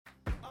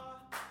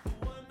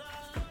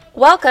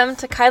Welcome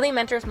to Kylee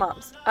Mentors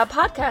Moms, a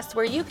podcast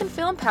where you can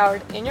feel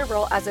empowered in your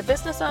role as a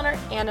business owner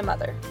and a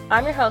mother.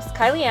 I'm your host,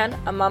 Kylee Ann,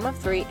 a mom of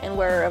 3 and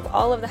wearer of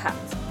all of the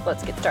hats.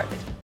 Let's get started.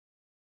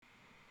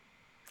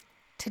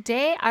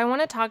 Today, I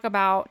want to talk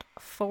about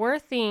 4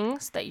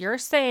 things that you're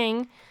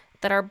saying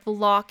that are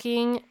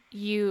blocking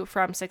you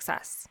from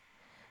success.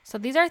 So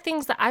these are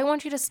things that I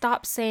want you to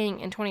stop saying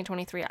in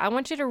 2023. I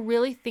want you to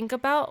really think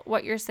about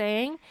what you're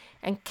saying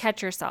and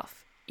catch yourself.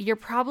 You're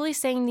probably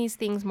saying these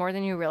things more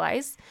than you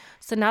realize.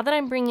 So now that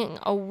I'm bringing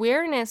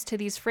awareness to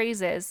these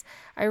phrases,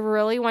 I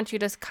really want you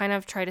to kind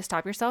of try to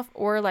stop yourself,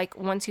 or like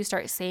once you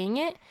start saying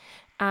it,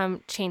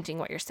 changing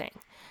what you're saying.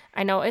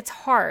 I know it's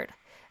hard.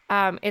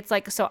 It's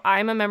like, so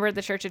I'm a member of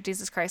the Church of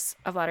Jesus Christ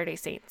of Latter-day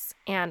Saints,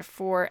 and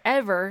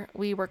forever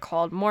we were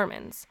called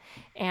Mormons.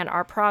 And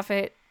our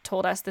prophet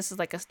told us, this is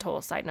like a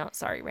total side note,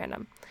 sorry,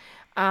 random.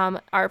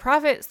 Our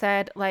prophet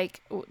said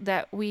like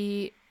that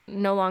we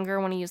no longer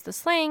want to use the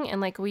slang,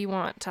 and like we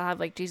want to have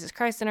like Jesus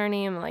Christ in our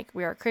name, and like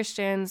we are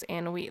Christians,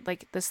 and we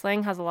like the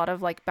slang has a lot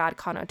of like bad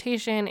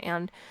connotation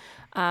and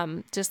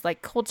just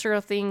like cultural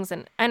things,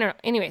 and I don't know.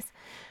 Anyways,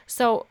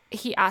 so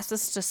he asked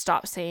us to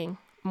stop saying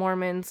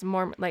Mormons,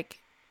 like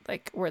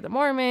we're the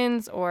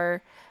Mormons,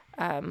 or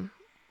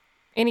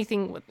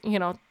anything with,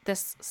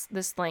 this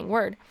slang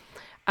word.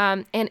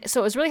 And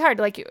so it was really hard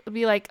to like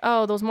be like,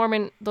 oh,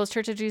 those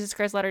Church of Jesus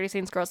Christ Latter-day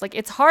Saints girls, like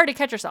it's hard to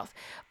catch yourself,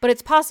 but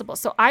it's possible.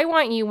 So I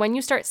want you, when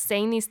you start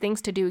saying these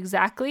things, to do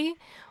exactly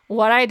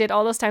what I did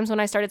all those times when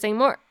I started saying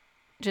more.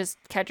 Just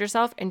catch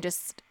yourself and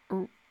just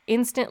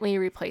instantly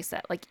replace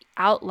it, like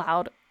out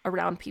loud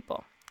around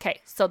people.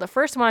 Okay. So the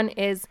first one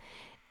is,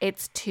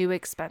 it's too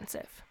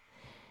expensive.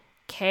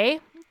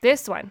 Okay.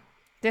 This one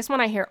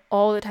I hear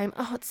all the time.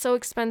 Oh, it's so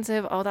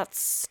expensive. Oh,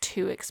 that's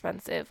too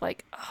expensive.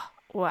 Like, oh,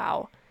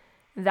 wow.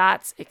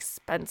 That's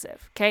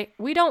expensive, okay?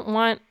 We don't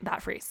want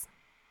that phrase.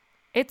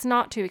 It's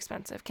not too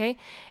expensive, okay?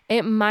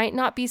 It might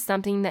not be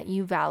something that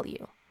you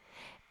value.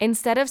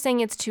 Instead of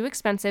saying it's too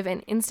expensive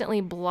and instantly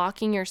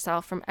blocking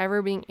yourself from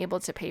ever being able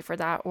to pay for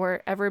that,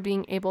 or ever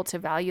being able to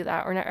value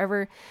that, or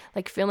ever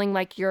like feeling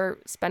like you're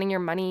spending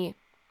your money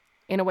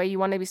in a way you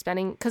want to be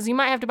spending, because you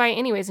might have to buy it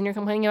anyways and you're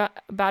complaining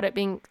about it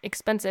being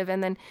expensive,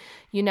 and then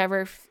you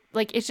never,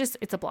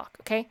 it's a block,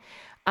 okay?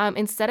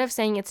 Instead of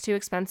saying it's too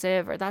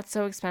expensive, or that's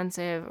so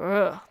expensive,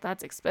 or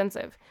that's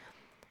expensive,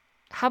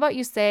 how about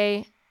you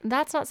say,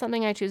 that's not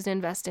something I choose to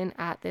invest in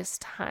at this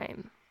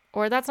time,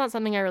 or that's not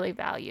something I really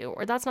value,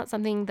 or that's not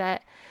something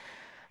that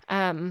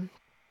I'm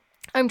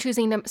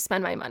choosing to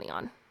spend my money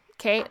on,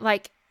 okay?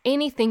 Like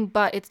anything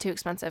but it's too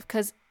expensive,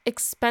 because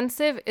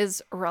expensive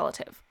is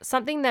relative.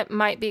 Something that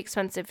might be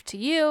expensive to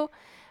you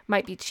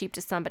might be cheap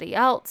to somebody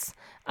else,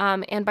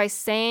 and by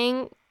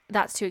saying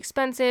that's too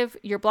expensive,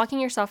 you're blocking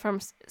yourself from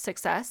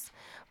success.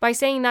 By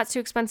saying that's too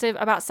expensive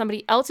about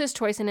somebody else's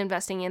choice in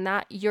investing in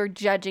that, you're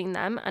judging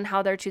them and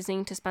how they're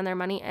choosing to spend their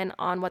money and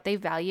on what they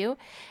value.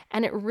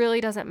 And it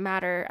really doesn't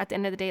matter at the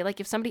end of the day.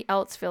 Like if somebody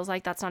else feels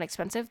like that's not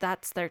expensive,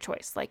 that's their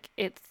choice. Like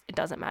it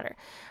doesn't matter.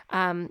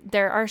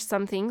 There are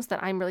some things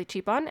that I'm really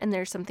cheap on, and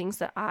there's some things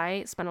that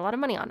I spend a lot of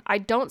money on. I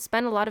don't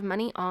spend a lot of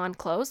money on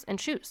clothes and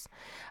shoes.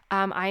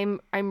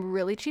 I'm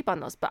really cheap on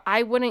those, but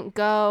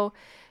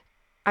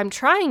I'm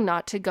trying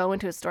not to go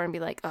into a store and be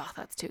like, oh,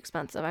 that's too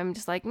expensive. I'm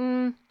just like,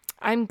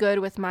 I'm good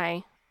with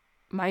my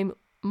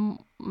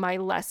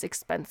less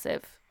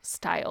expensive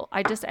style.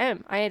 I just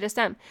am.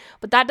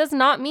 But that does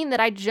not mean that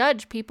I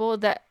judge people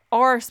that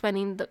are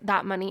spending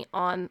that money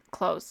on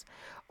clothes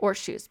or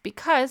shoes,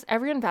 because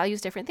everyone values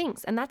different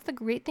things. And that's the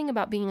great thing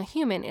about being a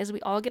human, is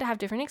we all get to have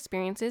different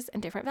experiences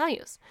and different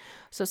values.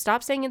 So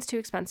stop saying it's too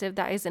expensive.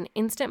 That is an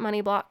instant money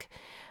block.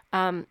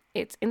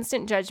 It's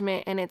instant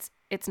judgment, and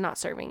it's not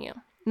serving you.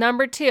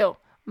 Number 2,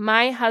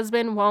 my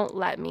husband won't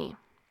let me.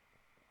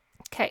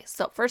 Okay,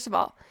 so first of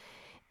all,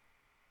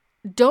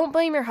 don't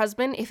blame your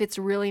husband if it's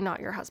really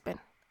not your husband.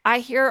 I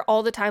hear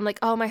all the time like,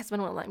 oh, my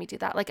husband won't let me do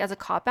that, like as a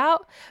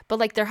cop-out, but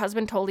like their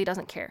husband totally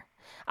doesn't care.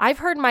 I've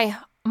heard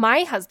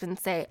my husband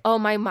say, oh,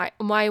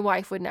 my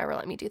wife would never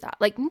let me do that.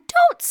 Like,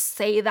 don't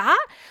say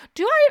that.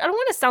 I don't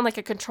want to sound like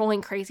a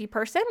controlling, crazy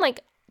person.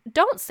 Like,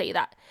 don't say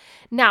that.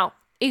 Now,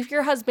 if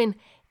your husband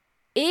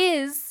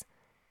is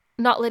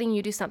not letting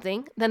you do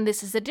something, then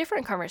this is a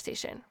different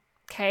conversation.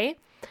 Okay.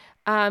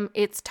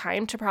 It's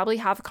time to probably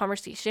have a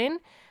conversation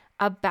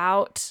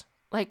about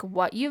like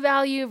what you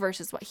value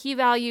versus what he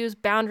values,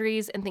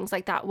 boundaries and things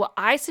like that. What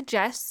I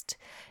suggest,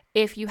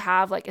 if you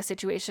have like a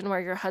situation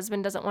where your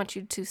husband doesn't want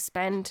you to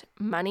spend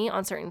money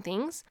on certain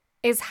things,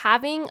 is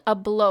having a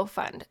below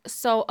fund.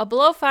 So a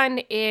below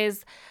fund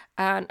is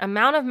an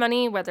amount of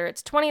money, whether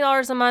it's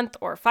 $20 a month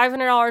or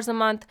 $500 a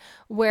month,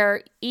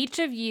 where each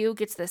of you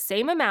gets the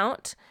same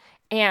amount,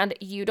 and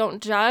you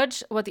don't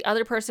judge what the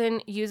other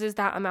person uses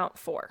that amount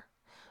for.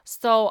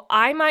 So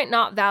I might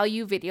not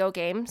value video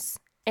games,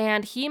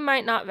 and he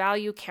might not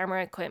value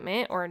camera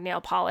equipment or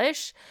nail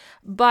polish,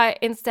 but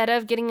instead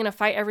of getting in a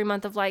fight every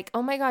month of like,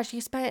 oh my gosh,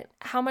 you spent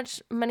how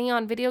much money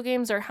on video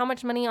games, or how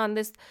much money on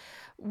this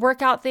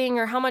workout thing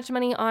or how much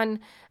money on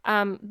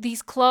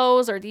these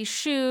clothes or these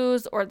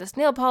shoes or this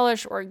nail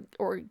polish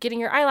or getting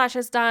your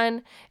eyelashes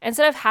done.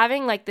 Instead of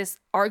having like this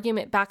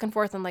argument back and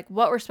forth on like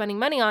what we're spending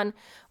money on,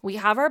 we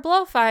have our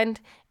blow fund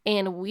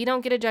and we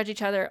don't get to judge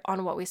each other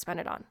on what we spend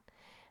it on.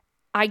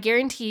 I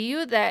guarantee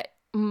you that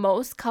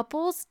most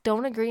couples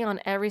don't agree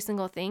on every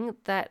single thing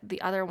that the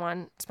other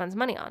one spends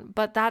money on,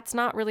 but that's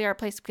not really our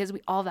place because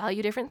we all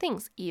value different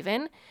things,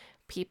 even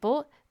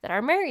people that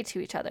are married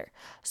to each other.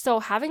 So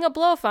having a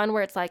blow fund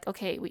where it's like,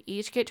 okay, we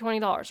each get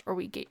 $20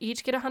 or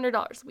each get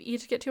 $100, we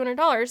each get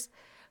 $200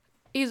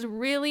 is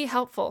really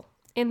helpful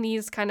in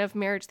these kind of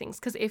marriage things.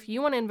 Because if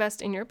you want to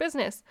invest in your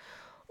business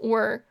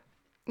or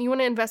you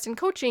want to invest in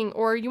coaching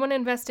or you want to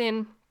invest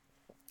in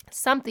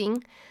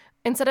something,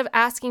 instead of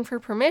asking for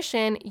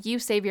permission, you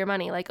save your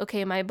money. Like,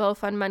 okay, my blow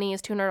fund money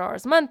is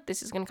 $200 a month.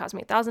 This is going to cost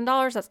me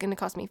 $1,000. That's going to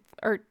cost me,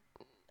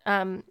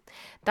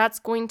 that's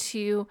going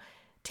to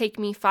take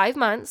me 5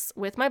 months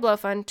with my blow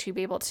fund to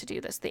be able to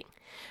do this thing.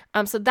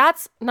 So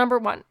that's number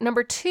one.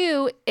 Number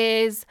two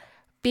is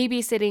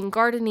babysitting,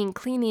 gardening,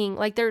 cleaning.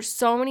 Like there's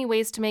so many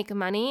ways to make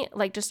money,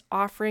 like just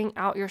offering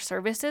out your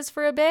services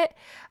for a bit.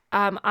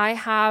 I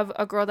have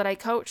a girl that I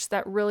coach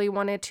that really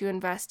wanted to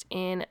invest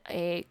in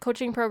a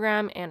coaching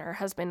program and her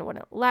husband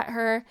wouldn't let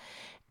her.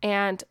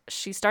 And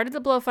she started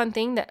the blow fund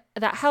thing that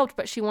helped,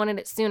 but she wanted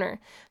it sooner.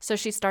 So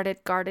she started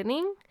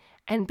gardening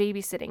and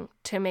babysitting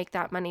to make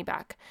that money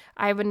back.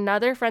 I have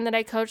another friend that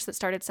I coach that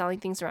started selling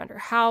things around her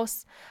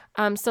house.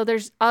 So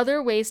there's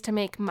other ways to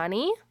make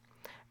money.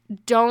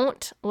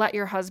 Don't let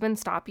your husband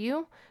stop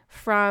you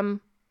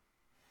from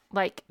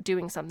like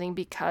doing something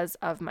because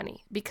of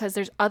money, because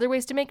there's other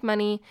ways to make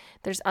money.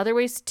 There's other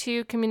ways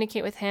to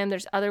communicate with him.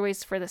 There's other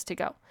ways for this to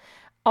go.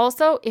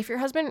 Also, if your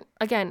husband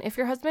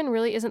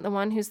really isn't the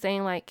one who's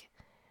saying like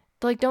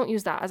don't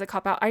use that as a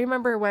cop out. I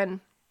remember when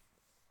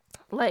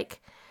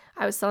like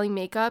I was selling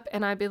makeup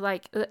and I'd be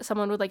like,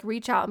 someone would like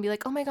reach out and be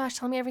like, oh my gosh,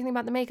 tell me everything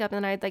about the makeup. And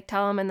then I'd like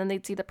tell them and then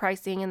they'd see the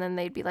pricing and then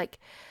they'd be like,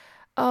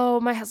 oh,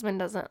 my husband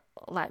doesn't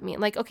let me.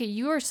 Like, okay,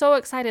 you are so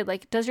excited.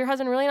 Like, does your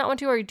husband really not want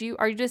to, or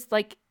are you just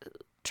like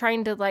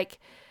trying to like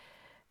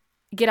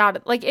get out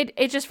of like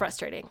it's just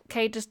frustrating.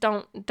 Okay. Just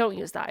don't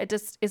use that. It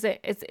just isn't,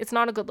 it's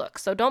not a good look.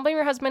 So don't blame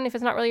your husband if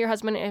it's not really your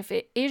husband. If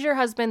it is your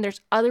husband,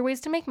 there's other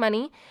ways to make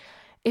money.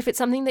 If it's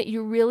something that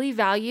you really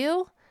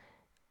value,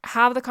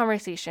 have the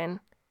conversation,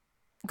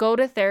 go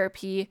to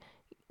therapy,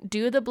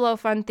 do the blow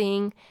fund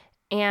thing,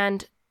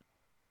 and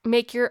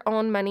make your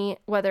own money,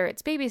 whether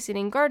it's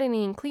babysitting,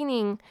 gardening,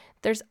 cleaning.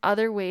 There's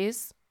other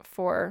ways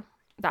for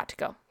that to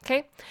go.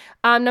 Okay.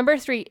 Number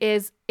 3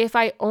 is if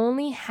I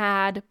only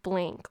had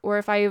blank, or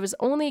if I was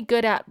only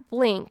good at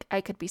blank,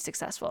 I could be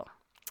successful.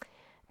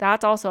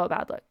 That's also a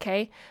bad look.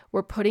 Okay.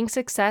 We're putting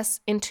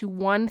success into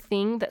one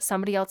thing that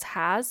somebody else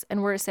has,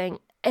 and we're saying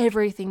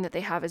everything that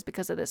they have is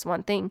because of this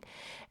one thing.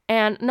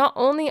 And not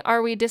only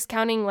are we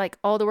discounting like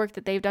all the work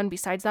that they've done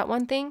besides that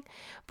one thing,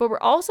 but we're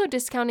also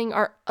discounting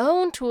our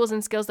own tools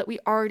and skills that we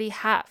already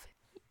have.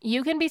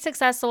 You can be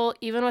successful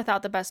even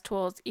without the best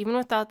tools, even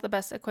without the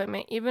best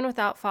equipment, even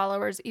without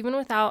followers, even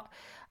without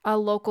a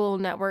local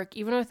network,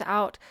 even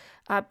without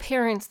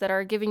parents that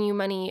are giving you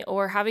money,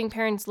 or having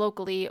parents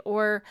locally,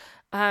 or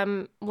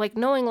like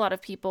knowing a lot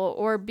of people,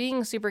 or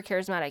being super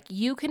charismatic.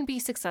 You can be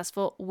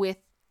successful with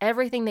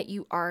everything that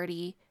you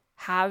already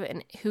have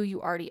and who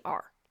you already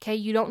are. Okay.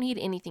 You don't need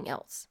anything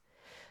else.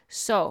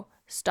 So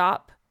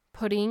stop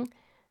putting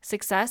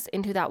success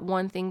into that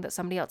one thing that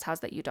somebody else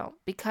has that you don't,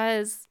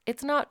 because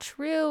it's not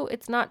true.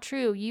 It's not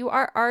true. You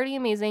are already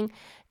amazing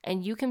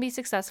and you can be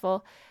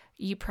successful.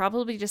 You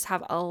probably just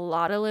have a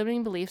lot of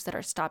limiting beliefs that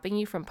are stopping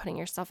you from putting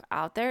yourself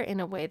out there in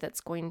a way that's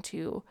going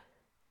to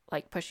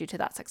like push you to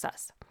that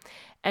success.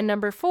 And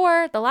number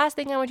 4, the last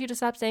thing I want you to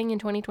stop saying in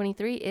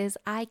 2023 is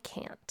I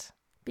can't,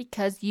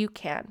 because you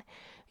can.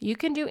 You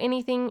can do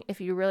anything if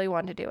you really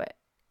want to do it.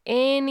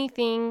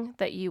 Anything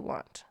that you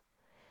want.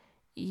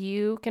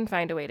 You can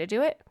find a way to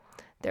do it.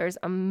 There's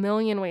a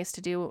million ways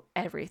to do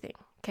everything.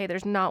 Okay,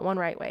 there's not one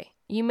right way.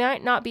 You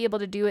might not be able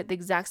to do it the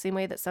exact same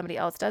way that somebody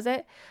else does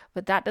it,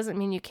 but that doesn't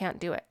mean you can't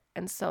do it.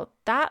 And so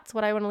that's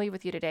what I want to leave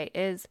with you today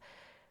is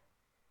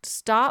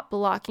stop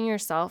blocking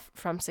yourself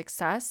from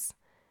success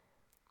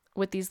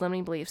with these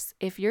limiting beliefs.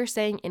 If you're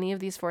saying any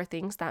of these 4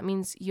 things, that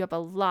means you have a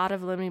lot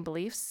of limiting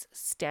beliefs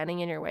standing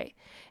in your way.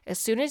 As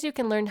soon as you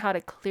can learn how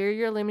to clear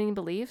your limiting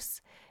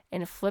beliefs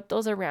and flip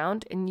those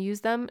around and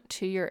use them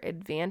to your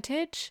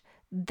advantage,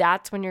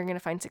 that's when you're going to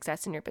find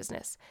success in your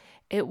business.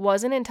 It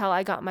wasn't until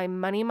I got my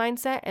money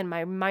mindset and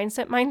my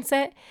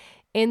mindset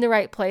in the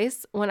right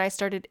place when I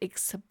started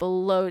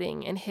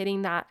exploding and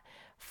hitting that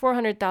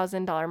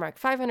 $400,000 mark,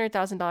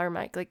 $500,000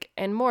 mark, like,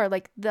 and more.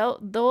 Like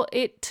though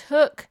it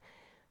took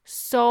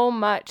so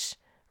much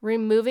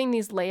removing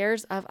these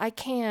layers of I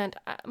can't,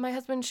 my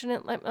husband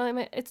shouldn't let,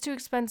 it's too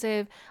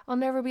expensive, I'll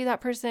never be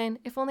that person,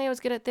 if only I was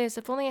good at this,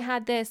 if only I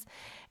had this.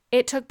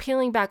 It took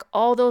peeling back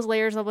all those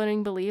layers of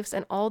limiting beliefs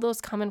and all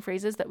those common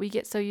phrases that we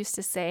get so used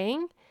to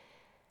saying.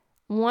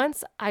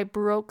 Once I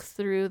broke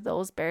through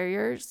those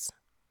barriers,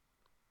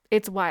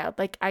 it's wild.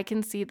 Like, I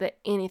can see that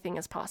anything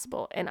is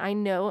possible, and I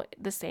know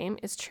the same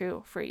is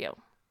true for you.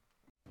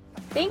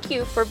 Thank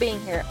you for being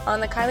here on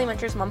the Kylee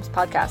Mentors Moms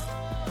podcast.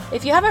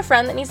 If you have a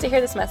friend that needs to hear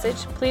this message,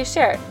 please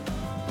share it.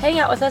 Hang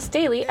out with us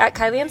daily at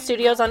Kylee and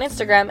Studios on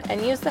Instagram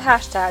and use the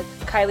hashtag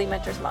Kylee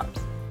Mentors Moms.